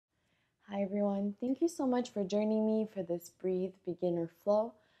Hi everyone, thank you so much for joining me for this Breathe Beginner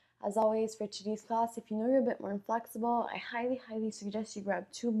Flow. As always, for today's class, if you know you're a bit more inflexible, I highly suggest you grab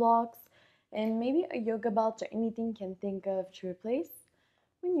 2 blocks and maybe a yoga belt or anything you can think of to replace.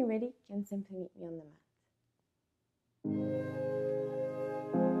 When you're ready, you can simply meet me on the mat.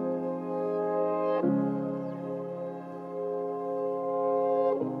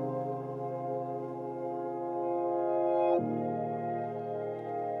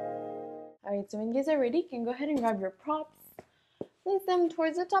 Alright, so when you guys are ready, you can go ahead and grab your props. Place them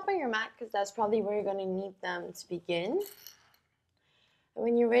towards the top of your mat because that's probably where you're going to need them to begin. And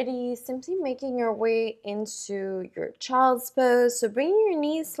when you're ready, simply making your way into your child's pose. So bringing your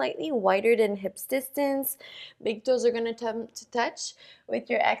knees slightly wider than hips distance. Big toes are going to attempt to touch. With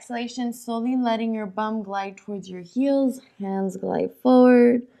your exhalation, slowly letting your bum glide towards your heels. Hands glide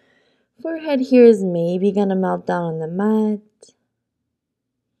forward. Forehead here is maybe going to melt down on the mat.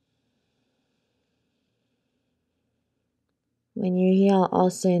 When you're here, I'll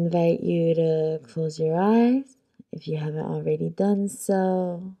also invite you to close your eyes if you haven't already done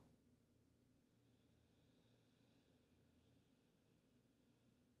so.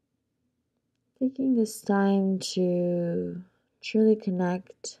 Taking this time to truly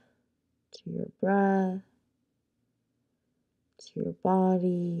connect to your breath, to your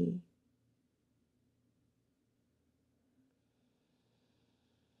body.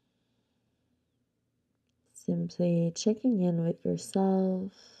 Simply checking in with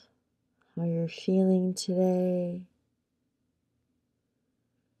yourself, how you're feeling today.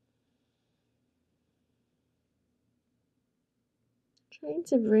 Trying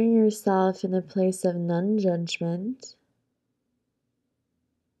to bring yourself in a place of non-judgment.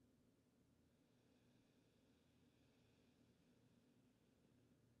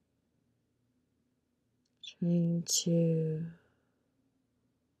 Trying to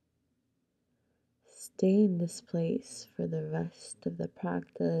stay in this place for the rest of the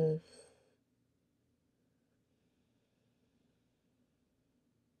practice.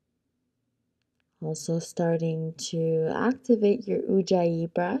 Also starting to activate your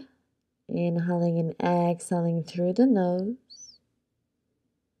Ujjayi breath. Inhaling and exhaling through the nose.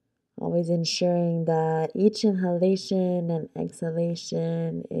 Always ensuring that each inhalation and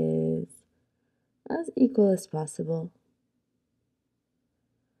exhalation is as equal as possible.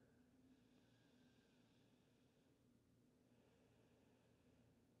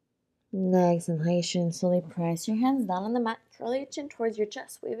 Next inhalation, slowly press your hands down on the mat, curl your chin towards your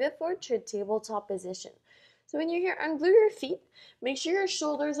chest, wave it forward to a tabletop position. So when you're here, unglue your feet. Make sure your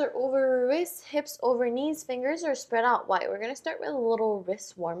shoulders are over your wrists, hips over knees, fingers are spread out wide. We're going to start with a little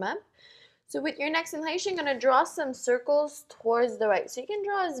wrist warm-up. So with your next inhalation, you're going to draw some circles towards the right. So you can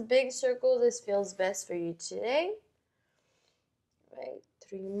draw as big circles as feels best for you today. Right,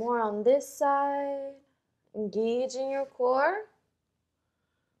 3 more on this side. Engage in your core.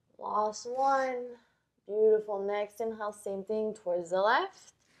 Last one. Beautiful. Next inhale, same thing towards the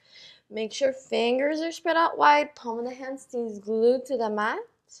left. Make sure fingers are spread out wide. Palm of the hand stays glued to the mat.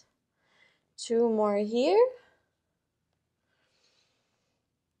 2 more here.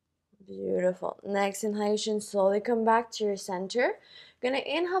 Beautiful. Next inhalation, slowly come back to your center. Gonna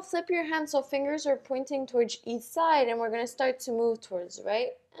inhale, flip your hands so fingers are pointing towards each side, and we're gonna start to move towards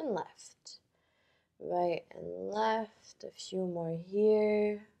right and left. Right and left. A few more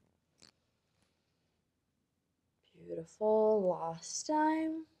here. Beautiful. Last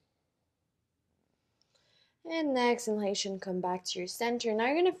time. And next inhalation, come back to your center. Now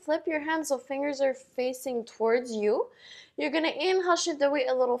you're going to flip your hands so fingers are facing towards you. You're going to inhale, shift the weight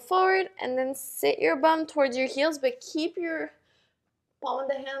a little forward, and then sit your bum towards your heels, but keep your palm of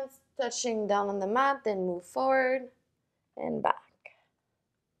the hands touching down on the mat, then move forward and back.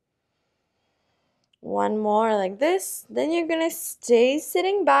 One more like this. Then you're going to stay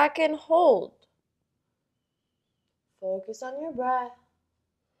sitting back and hold. Focus on your breath.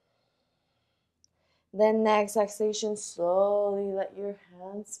 Then next exhalation, slowly let your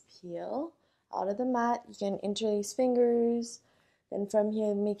hands peel out of the mat. You can interlace fingers. Then from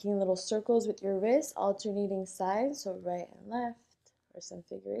here, making little circles with your wrists, alternating sides, so right and left, or some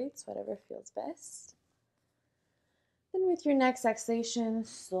figure eights, whatever feels best. Then with your next exhalation,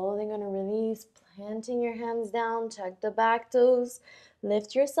 slowly going to release, planting your hands down, tuck the back toes,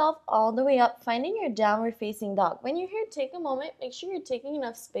 lift yourself all the way up, finding your downward facing dog. When you're here, take a moment, make sure you're taking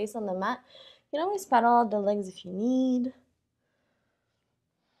enough space on the mat. You can always pedal out the legs if you need.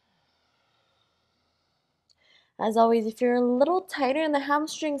 As always, if you're a little tighter in the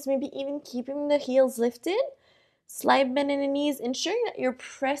hamstrings, maybe even keeping the heels lifted, slight bend in the knees, ensuring that you're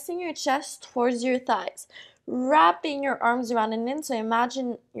pressing your chest towards your thighs. wrapping your arms around and in. So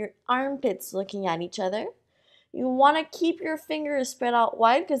imagine your armpits looking at each other. You want to keep your fingers spread out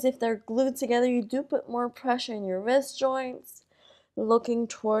wide because if they're glued together, you do put more pressure in your wrist joints. Looking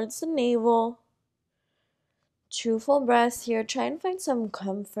towards the navel. 2 full breaths here. Try and find some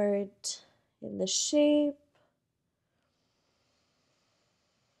comfort in the shape.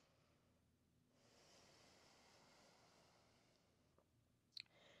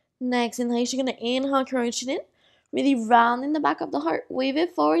 Next inhalation, you're going to inhale, curl your chin in. Really round in the back of the heart. Wave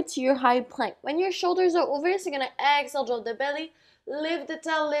it forward to your high plank. When your shoulders are over, so you're going to exhale, drop the belly. Lift the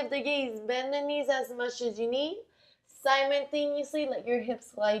tail, lift the gaze. Bend the knees as much as you need. Simultaneously, let your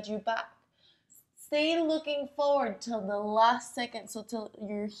hips glide you back. Stay looking forward till the last second, so till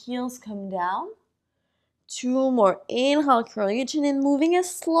your heels come down. 2 more. Inhale, curl your chin in, moving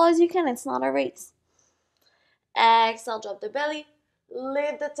as slow as you can. It's not a race. Exhale, drop the belly.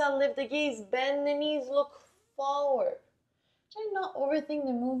 Lift the tail, lift the gaze. Bend the knees, look forward. Try not overthink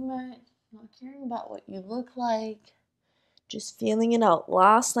the movement, not caring about what you look like. Just feeling it out.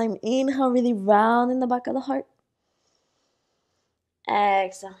 Last time, inhale, really round in the back of the heart.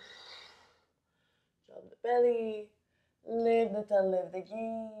 Exhale. Drop the belly. Lift the tail, lift the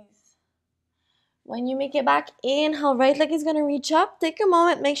gaze. When you make it back, inhale, right leg is going to reach up. Take a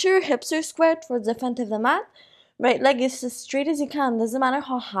moment, make sure your hips are squared towards the front of the mat. Right leg is as straight as you can, doesn't matter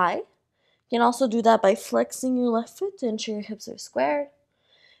how high. You can also do that by flexing your left foot to ensure your hips are squared.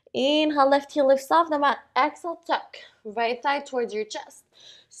 Inhale, left heel lifts off the mat. Exhale, tuck. Right thigh towards your chest.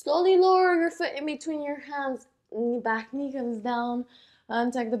 Slowly lower your foot in between your hands. Back knee comes down.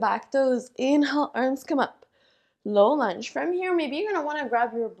 Untuck the back toes. Inhale, arms come up. Low lunge. From here, maybe you're going to want to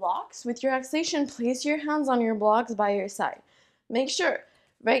grab your blocks. With your exhalation, place your hands on your blocks by your side. Make sure,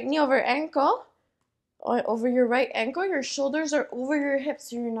 right knee over ankle. Over your right ankle, your shoulders are over your hips,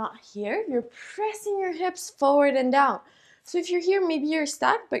 so you're not here. You're pressing your hips forward and down. So if you're here, maybe you're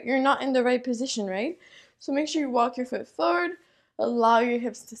stacked, but you're not in the right position, right? So make sure you walk your foot forward, allow your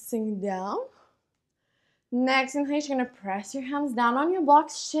hips to sink down. Next inhalation, you're going to press your hands down on your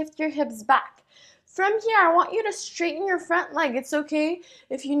blocks, shift your hips back. From here, I want you to straighten your front leg. It's okay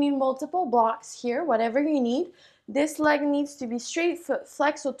if you need multiple blocks here, whatever you need. This leg needs to be straight, foot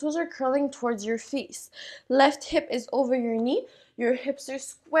flexed, so toes are curling towards your face. Left hip is over your knee. Your hips are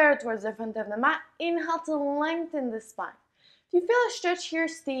square towards the front of the mat. Inhale to lengthen the spine. If you feel a stretch here,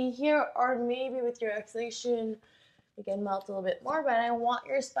 stay here, or maybe with your exhalation, you can melt a little bit more, but I want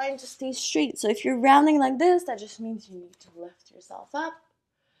your spine to stay straight. So if you're rounding like this, that just means you need to lift yourself up.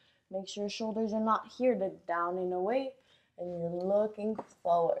 Make sure your shoulders are not here, they're down and away, and you're looking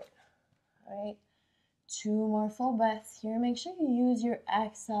forward. All right. 2 more full breaths here. Make sure you use your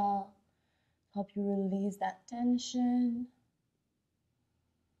exhale to help you release that tension.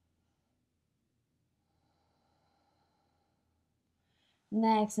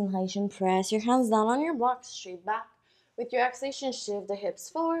 Next inhalation, press your hands down on your blocks, straight back. With your exhalation, shift the hips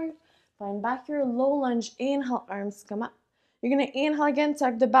forward. Find back your low lunge. Inhale, arms come up. You're going to inhale again,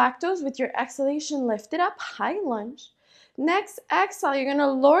 tuck the back toes. With your exhalation, lift it up, high lunge. Next exhale, you're going to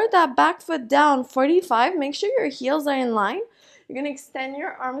lower that back foot down, 45. Make sure your heels are in line. You're going to extend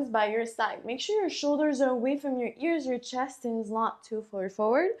your arms by your side. Make sure your shoulders are away from your ears. Your chest is not too far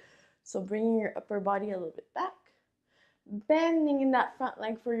forward. So bringing your upper body a little bit back. Bending in that front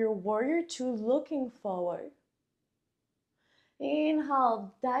leg for your warrior 2, looking forward.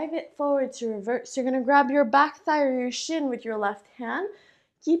 Inhale, dive it forward to reverse. You're going to grab your back thigh or your shin with your left hand.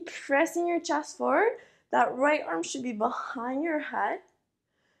 Keep pressing your chest forward. That right arm should be behind your head.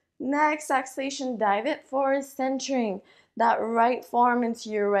 Next exhalation, dive it forward, centering that right forearm into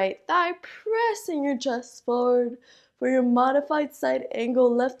your right thigh, pressing your chest forward for your modified side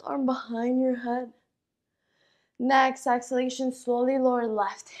angle, left arm behind your head. Next exhalation, slowly lower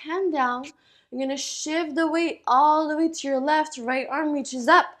left hand down. You're going to shift the weight all the way to your left. Right arm reaches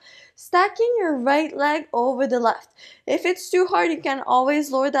up. Stacking your right leg over the left. If it's too hard, you can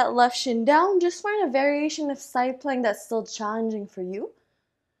always lower that left shin down. Just find a variation of side plank that's still challenging for you.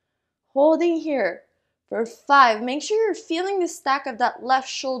 Holding here for 5. Make sure you're feeling the stack of that left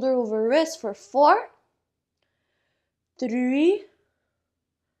shoulder over wrist for 4, 3,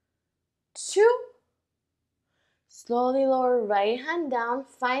 2. Slowly lower right hand down,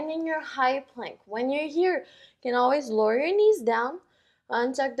 finding your high plank. When you're here, you can always lower your knees down,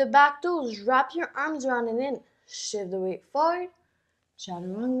 untuck the back toes, wrap your arms around and in. Shift the weight forward,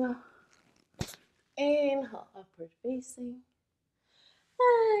 chaturanga. Inhale, upward facing.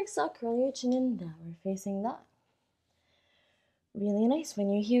 Exhale, curl your chin in, downward facing dog. Really nice.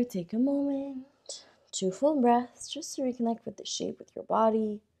 When you're here, take a moment, 2 full breaths, just to reconnect with the shape with your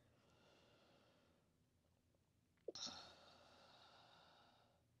body.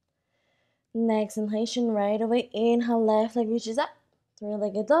 Next inhalation, right away. Inhale, left leg reaches up.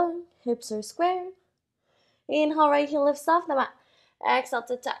 Three-legged dog, hips are square. Inhale, right heel lifts off the mat. Exhale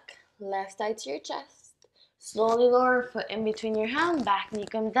to tuck. Left thigh to your chest. Slowly lower foot in between your hand. Back knee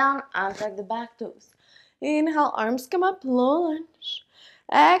comes down. Untuck the back toes. Inhale, arms come up, low lunge.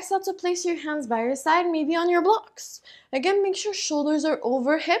 Exhale to place your hands by your side, maybe on your blocks. Again, make sure shoulders are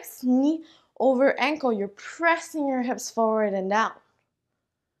over hips, knee over ankle. You're pressing your hips forward and down.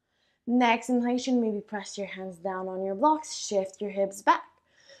 Next inhalation, maybe press your hands down on your blocks. Shift your hips back.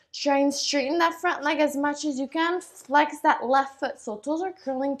 Try and straighten that front leg as much as you can. Flex that left foot so toes are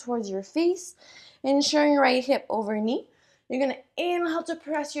curling towards your face. Ensuring right hip over knee. You're going to inhale to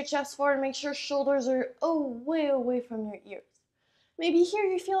press your chest forward. Make sure shoulders are way away from your ears. Maybe here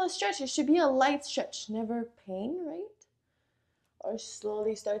you feel a stretch. It should be a light stretch. Never pain, right? Or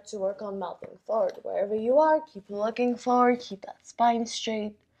slowly start to work on melting forward. Wherever you are, keep looking forward. Keep that spine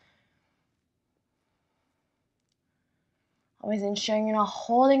straight. Always ensuring you're not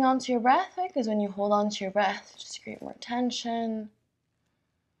holding on to your breath, right? Because when you hold on to your breath, just create more tension.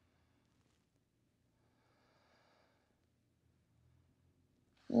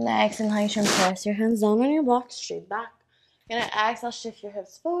 Next inhalation, press your hands down on your blocks, straight back. Gonna exhale, shift your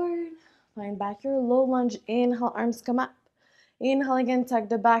hips forward. Find back your low lunge. Inhale, arms come up. Inhale again, tuck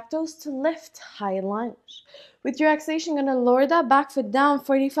the back toes to lift, high lunge. With your exhalation, gonna lower that back foot down,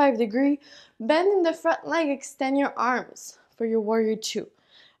 45-degree. Bend in the front leg, extend your arms for your warrior two.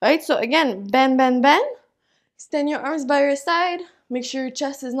 Right, so again, bend, bend, bend. Extend your arms by your side. Make sure your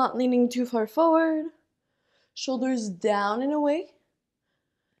chest is not leaning too far forward. Shoulders down and away.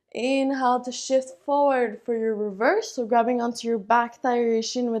 Inhale to shift forward for your reverse. So grabbing onto your back thigh or your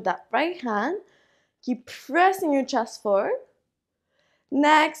shin with that right hand. Keep pressing your chest forward.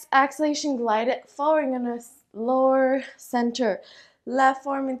 Next, exhalation, glide it forward. You're gonna lower center. Left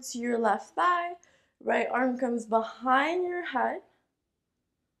arm into your left thigh. Right arm comes behind your head.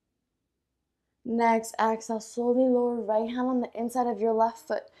 Next, exhale, slowly lower right hand on the inside of your left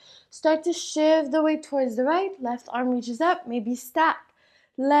foot. Start to shift the weight towards the right. Left arm reaches up, maybe stack.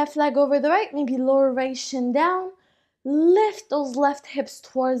 Left leg over the right, maybe lower right shin down. Lift those left hips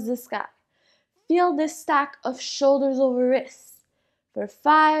towards the sky. Feel this stack of shoulders over wrists. For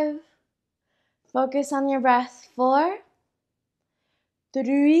 5. Focus on your breath. 4,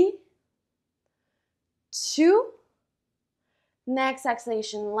 3, 2. Next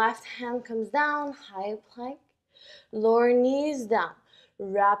exhalation, left hand comes down, high plank. Lower knees down.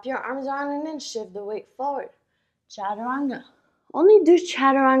 Wrap your arms around and then shift the weight forward. Chaturanga. Only do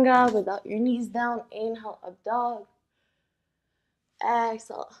chaturanga without your knees down. Inhale, up dog.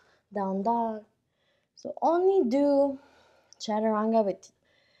 Exhale, down dog. So only do chaturanga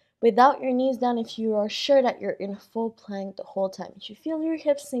without your knees down if you are sure that you're in full plank the whole time. If you feel your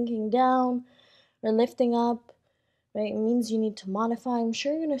hips sinking down or lifting up, right, it means you need to modify. I'm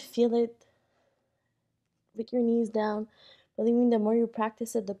sure you're going to feel it with your knees down. Believe me, the more you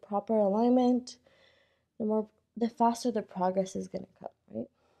practice it, the proper alignment, the faster the progress is going to come, right?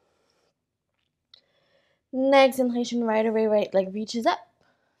 Next inhalation, right away, right leg reaches up.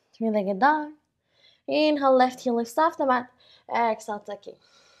 Three-legged dog. Inhale, left heel lifts off the mat. Exhale, tucking.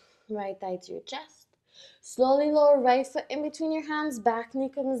 Right thigh to your chest. Slowly lower right foot in between your hands. Back knee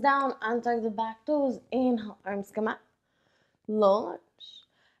comes down. Untuck the back toes. Inhale, arms come up. Low lunge.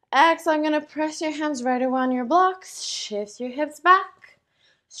 Exhale, I'm going to press your hands right around your blocks. Shift your hips back.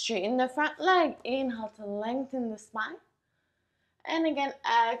 Straighten the front leg. Inhale to lengthen the spine. And again,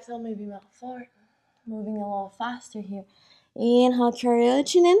 exhale, maybe melt forward. Moving a little faster here. Inhale, carry your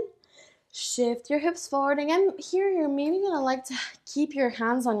chin in. Shift your hips forward. Again, here you're maybe going to like to keep your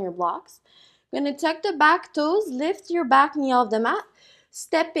hands on your blocks. Going to tuck the back toes. Lift your back knee off the mat.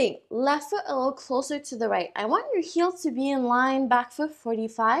 Stepping left foot a little closer to the right. I want your heel to be in line, back foot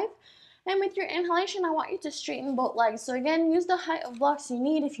 45. And with your inhalation, I want you to straighten both legs. So again, use the height of blocks you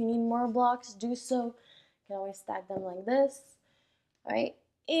need. If you need more blocks, do so. You can always stack them like this. All right.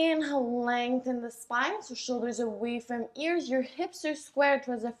 Inhale, lengthen the spine, so shoulders away from ears. Your hips are squared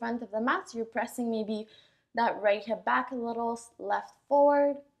towards the front of the mat, so you're pressing maybe that right hip back a little, left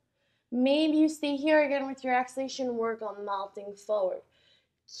forward. Maybe you stay here again with your exhalation, work on melting forward.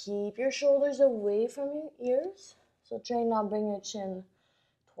 Keep your shoulders away from your ears, so try not to bring your chin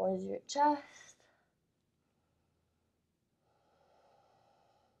towards your chest.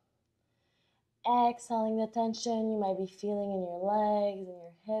 Exhaling the tension you might be feeling in your legs and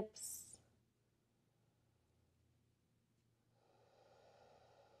your hips.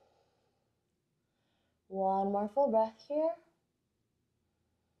 One more full breath here.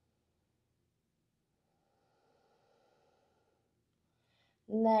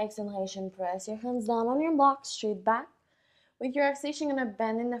 Next inhalation, press your hands down on your blocks, straight back. With your exhalation, you're gonna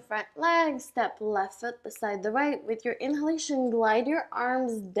bend in the front leg, step left foot beside the right. With your inhalation, glide your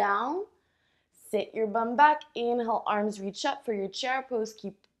arms down, sit your bum back, inhale, arms reach up for your chair pose.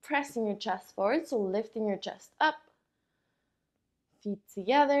 Keep pressing your chest forward, so lifting your chest up, feet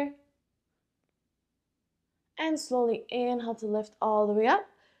together. And slowly inhale to lift all the way up.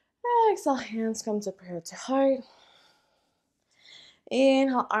 Exhale, hands come to prayer to heart.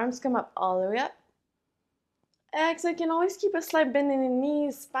 Inhale, arms come up all the way up. Exhale, you can always keep a slight bend in the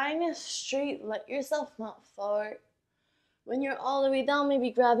knees. Spine is straight. Let yourself melt forward. When you're all the way down, maybe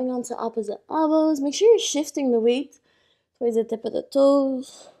grabbing onto opposite elbows. Make sure you're shifting the weight towards the tip of the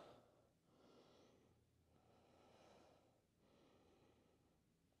toes.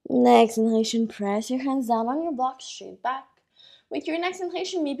 Next inhalation, press your hands down on your blocks, straight back. With your next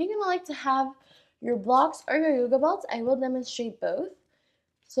inhalation, maybe you're gonna like to have your blocks or your yoga belts. I will demonstrate both.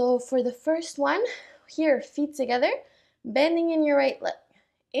 So for the first one, here, feet together, bending in your right leg.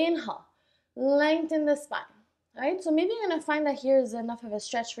 Inhale, lengthen the spine. All right, so maybe you're gonna find that here is enough of a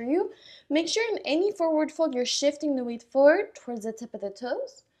stretch for you. Make sure in any forward fold, you're shifting the weight forward towards the tip of the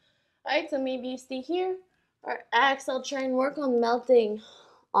toes. All right, so maybe you stay here, or exhale, try and work on melting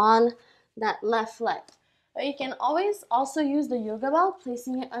on that left leg. Or you can always also use the yoga belt,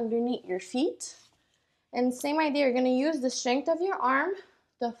 placing it underneath your feet. And same idea, you're gonna use the strength of your arm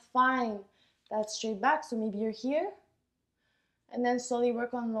to find that straight back. So maybe you're here, and then slowly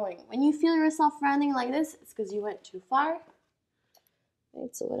work on lowering. When you feel yourself rounding like this, it's because you went too far.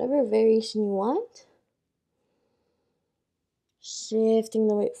 Right, so whatever variation you want. Shifting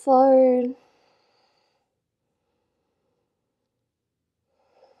the weight forward.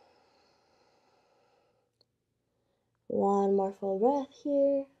 One more full breath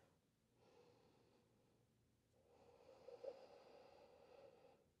here.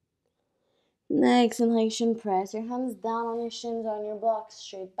 Next inhalation, press your hands down on your shins, on your blocks,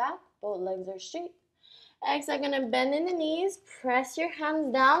 straight back. Both legs are straight. Exhale, gonna bend in the knees, press your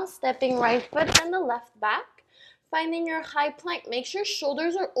hands down, stepping right foot and the left back. Finding your high plank. Make sure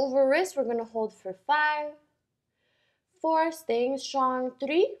shoulders are over wrists. We're gonna hold for 5, 4, staying strong,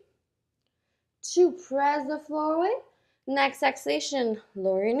 3, 2, press the floor away. Next exhalation,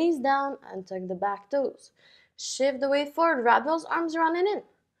 lower your knees down and tuck the back toes. Shift the weight forward, wrap those arms around and in.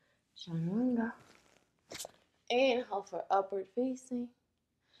 Chaturanga. Inhale for upward facing.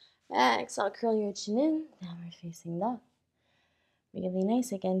 Exhale, curl your chin in, downward facing dog. Really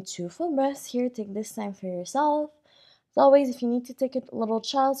nice. Again, 2 full breaths here. Take this time for yourself. As always, if you need to take a little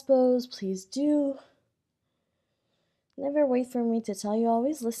child's pose, please do. Never wait for me to tell you.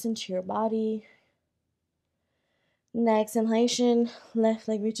 Always listen to your body. Next inhalation, left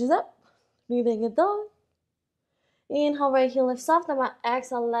leg reaches up. Three-legged dog. Inhale, right heel lifts off the mat.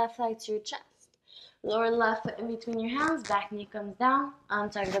 Exhale, left leg to your chest. Lower left foot in between your hands. Back knee comes down.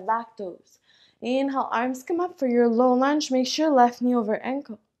 Untuck the back toes. Inhale, arms come up for your low lunge. Make sure left knee over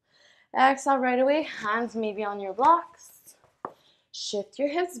ankle. Exhale, right away. Hands maybe on your blocks. Shift your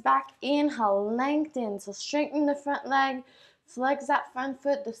hips back. Inhale, lengthen. So straighten the front leg. Flex that front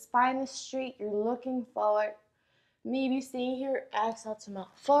foot. The spine is straight. You're looking forward. Maybe staying here. Exhale to melt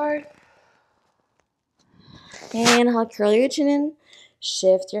forward. Inhale, curl your chin in.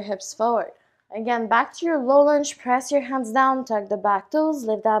 Shift your hips forward. Again, back to your low lunge. Press your hands down. Tuck the back toes.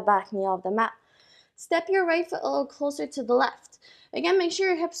 Lift that back knee off the mat. Step your right foot a little closer to the left. Again, make sure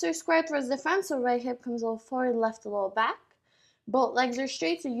your hips are square towards the front, so right hip comes a little forward, left a little back. Both legs are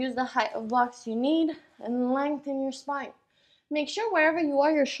straight, so use the height of blocks you need, and lengthen your spine. Make sure wherever you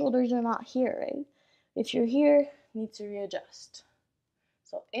are, your shoulders are not here, right? If you're here, you need to readjust.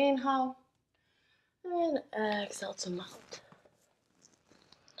 So inhale, and exhale to mount.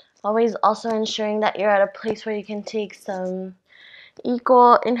 Always also ensuring that you're at a place where you can take some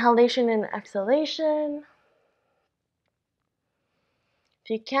equal inhalation and exhalation. If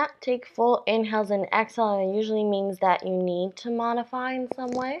you can't take full inhales and exhales, it usually means that you need to modify in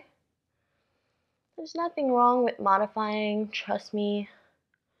some way. There's nothing wrong with modifying, trust me.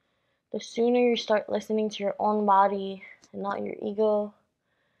 The sooner you start listening to your own body and not your ego,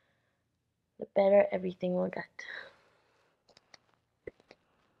 the better everything will get.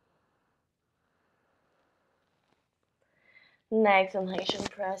 Next inhalation,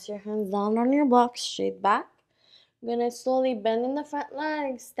 press your hands down on your blocks, straight back. I'm gonna slowly bend in the front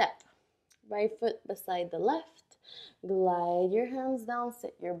leg, step. Right foot beside the left. Glide your hands down,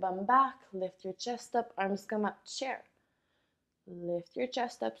 sit your bum back, lift your chest up, arms come up, chair. Lift your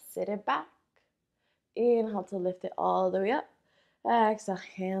chest up, sit it back. Inhale to lift it all the way up. Exhale,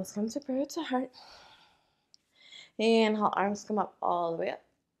 hands come to prayer to heart. Inhale, arms come up all the way up.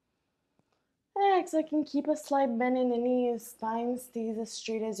 Exhale, can keep a slight bend in the knees. Spine stays as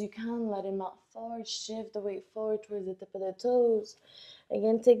straight as you can. Let it melt forward. Shift the weight forward towards the tip of the toes.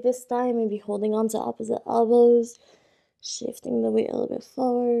 Again, take this time, maybe holding on to opposite elbows. Shifting the weight a little bit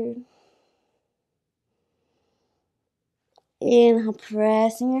forward. Inhale,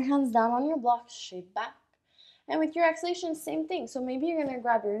 pressing your hands down on your blocks, straight back. And with your exhalation, same thing. So maybe you're going to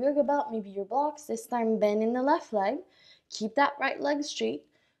grab your yoga belt, maybe your blocks. This time, bend in the left leg. Keep that right leg straight.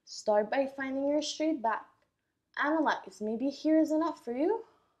 Start by finding your straight back. Analyze. Maybe here is enough for you.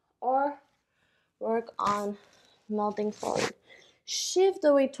 Or work on melting forward. Shift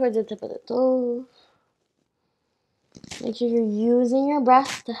the weight towards the tip of the toes. Make sure you're using your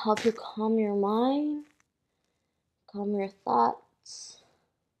breath to help you calm your mind. Calm your thoughts.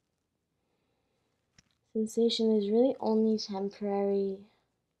 Sensation is really only temporary.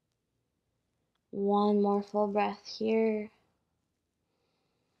 One more full breath here.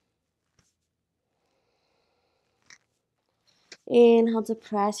 Inhale to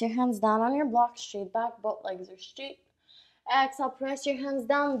press your hands down on your block, straight back, both legs are straight. Exhale, press your hands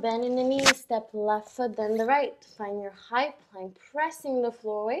down, bend in the knees, step left foot, then the right. Find your high plank, pressing the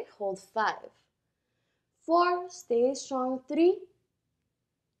floor away, hold 5, 4, stay strong, 3,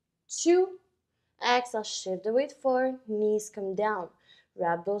 2, exhale, shift the weight forward, knees come down.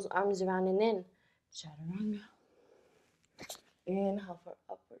 Wrap those arms around and in. Chaturanga. Inhale for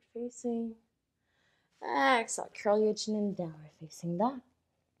upward facing. Exhale, curl your chin and downward facing dog.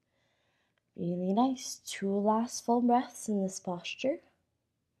 Really nice. 2 last full breaths in this posture.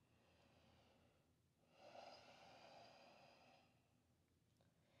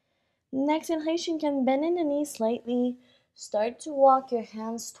 Next inhalation, can bend in the knees slightly. Start to walk your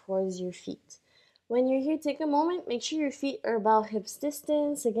hands towards your feet. When you're here, take a moment. Make sure your feet are about hips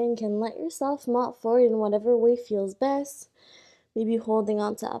distance. Again, can let yourself melt forward in whatever way feels best. Maybe holding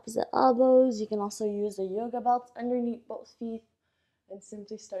on to opposite elbows. You can also use a yoga belt underneath both feet and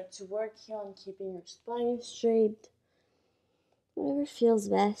simply start to work here on keeping your spine straight. Whatever feels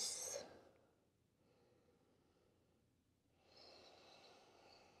best.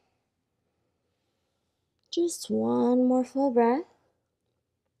 Just one more full breath.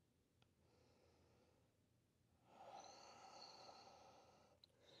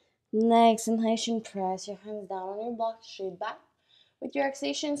 Next inhalation, press your hands down on your block, straight back. With your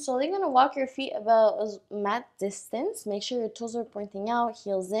exhalation, slowly going to walk your feet about mat distance. Make sure your toes are pointing out,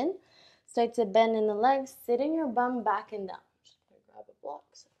 heels in. Start to bend in the legs, sitting your bum back and down. Just going to grab a block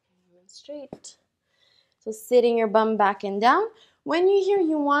so I can straight. So sitting your bum back and down. When you're here,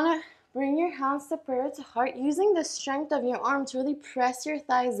 you want to bring your hands to prayer to heart, using the strength of your arm to really press your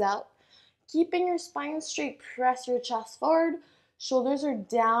thighs out. Keeping your spine straight, press your chest forward. Shoulders are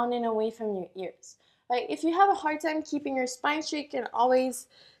down and away from your ears. Right? If you have a hard time keeping your spine straight, you can always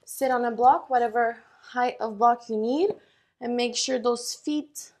sit on a block, whatever height of block you need, and make sure those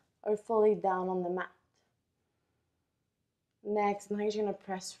feet are fully down on the mat. Next, now you're going to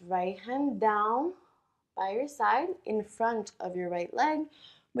press right hand down by your side in front of your right leg.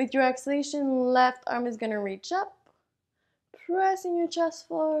 With your exhalation, left arm is going to reach up, pressing your chest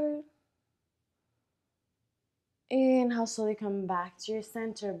forward. Inhale, slowly come back to your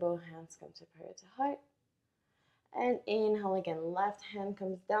center. Both hands come to prayer to heart. And inhale again. Left hand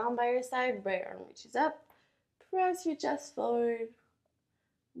comes down by your side. Right arm reaches up. Press your chest forward.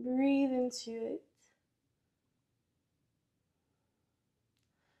 Breathe into it.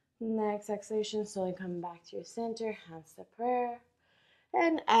 Next exhalation, slowly come back to your center. Hands to prayer.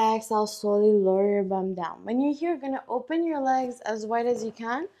 And exhale, slowly lower your bum down. When you're here, you're going to open your legs as wide as you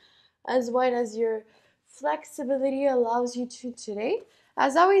can. As wide as your flexibility allows you to today.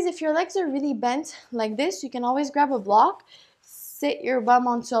 As always, if your legs are really bent like this, you can always grab a block, sit your bum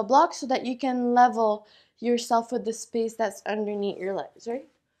onto a block so that you can level yourself with the space that's underneath your legs, right?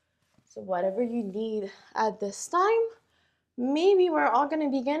 So whatever you need at this time, maybe we're all going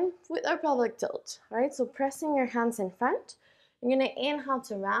to begin with our pelvic tilt, right? So pressing your hands in front. You're going to inhale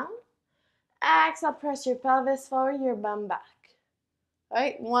to round. Exhale, press your pelvis forward, your bum back. All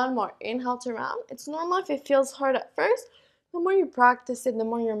right, one more. Inhale to round. It's normal if it feels hard at first. The more you practice it, the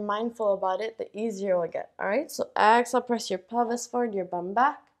more you're mindful about it, the easier it will get. All right, so exhale, press your pelvis forward, your bum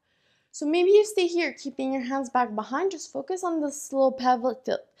back. So maybe you stay here, keeping your hands back behind. Just focus on the slow pelvic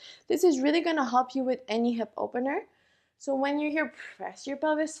tilt. This is really going to help you with any hip opener. So when you're here, press your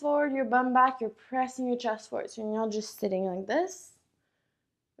pelvis forward, your bum back. You're pressing your chest forward. So you're not just sitting like this,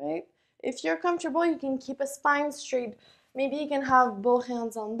 right? If you're comfortable, you can keep a spine straight. Maybe you can have both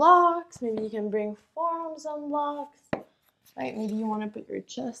hands on blocks. Maybe you can bring forearms on blocks. right? Maybe you want to put your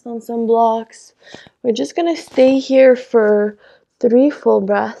chest on some blocks. We're just going to stay here for 3 full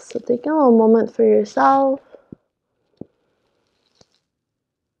breaths. So take a little moment for yourself.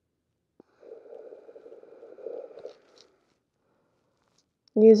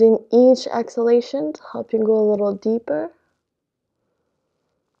 Using each exhalation to help you go a little deeper.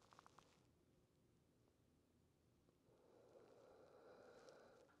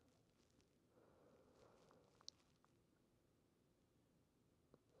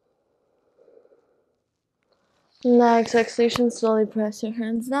 Next exhalation, slowly press your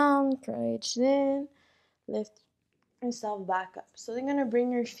hands down, reach in, lift yourself back up. So you're gonna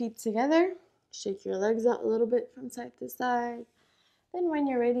bring your feet together, shake your legs out a little bit from side to side. Then when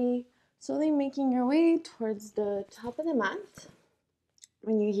you're ready, slowly making your way towards the top of the mat.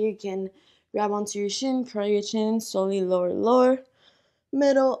 When you're here, you can grab onto your shin, curl your chin, slowly lower,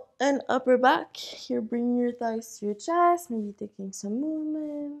 middle and upper back. Here, bring your thighs to your chest, maybe taking some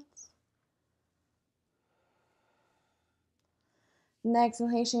movements. Next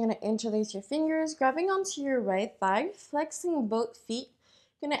inhalation, you're going to interlace your fingers, grabbing onto your right thigh, flexing both feet.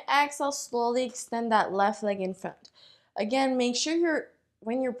 You're going to exhale, slowly extend that left leg in front. Again, make sure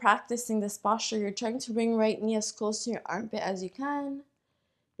when you're practicing this posture, you're trying to bring right knee as close to your armpit as you can.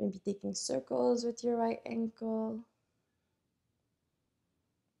 Maybe taking circles with your right ankle.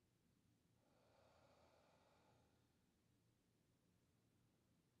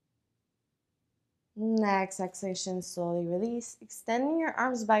 Next exhalation, slowly release. Extending your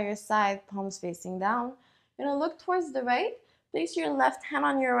arms by your side, palms facing down. You're going to look towards the right. Place your left hand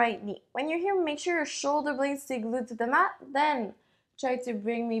on your right knee. When you're here, make sure your shoulder blades stay glued to the mat. Then try to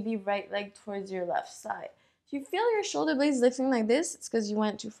bring maybe right leg towards your left side. If you feel your shoulder blades lifting like this, it's because you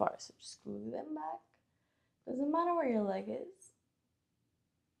went too far. So just glue them back. Doesn't matter where your leg is.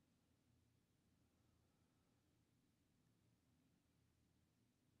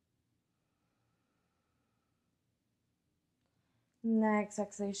 Next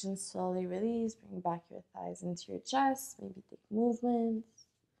exhalation, slowly release. Bring back your thighs into your chest. Maybe take movements.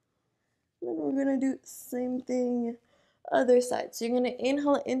 Then we're going to do the same thing other side. So you're going to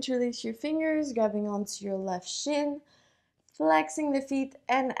inhale, interlace your fingers, grabbing onto your left shin, flexing the feet,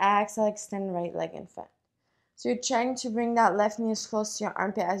 and exhale, extend right leg in front. So you're trying to bring that left knee as close to your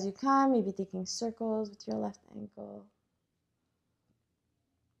armpit as you can, maybe taking circles with your left ankle.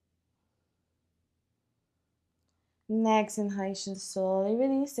 Next inhalation, slowly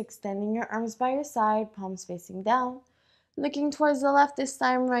release, extending your arms by your side, palms facing down. Looking towards the left this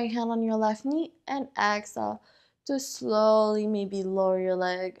time, right hand on your left knee, and exhale to slowly maybe lower your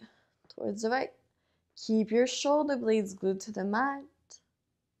leg towards the right. Keep your shoulder blades glued to the mat.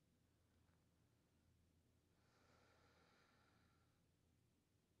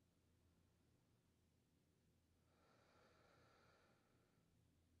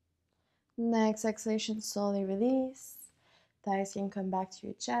 Next exhalation, slowly release. Thighs can come back to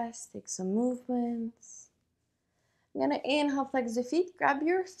your chest. Take some movements. I'm going to inhale, flex the feet. Grab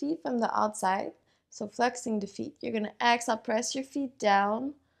your feet from the outside. So flexing the feet. You're going to exhale, press your feet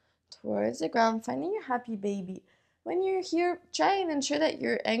down towards the ground, finding your happy baby. When you're here, try and ensure that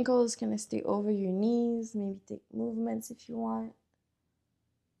your ankle is going to stay over your knees. Maybe take movements if you want.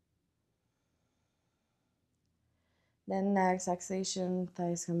 Then next exhalation,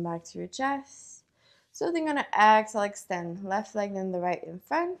 thighs come back to your chest. So then you're going to exhale, extend left leg then the right in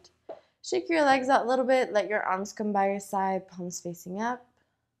front. Shake your legs out a little bit. Let your arms come by your side, palms facing up.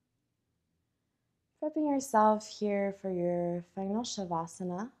 Prepping yourself here for your final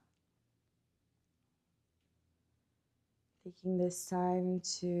Shavasana. Taking this time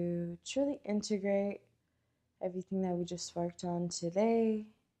to truly integrate everything that we just worked on today.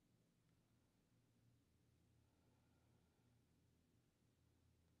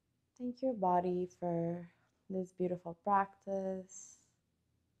 Thank your body for this beautiful practice.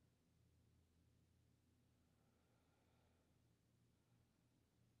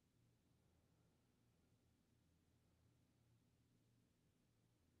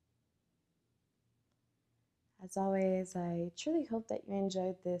 As always, I truly hope that you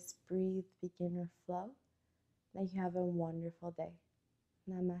enjoyed this Breathe Beginner Flow, that you have a wonderful day.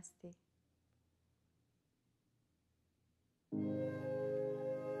 Namaste.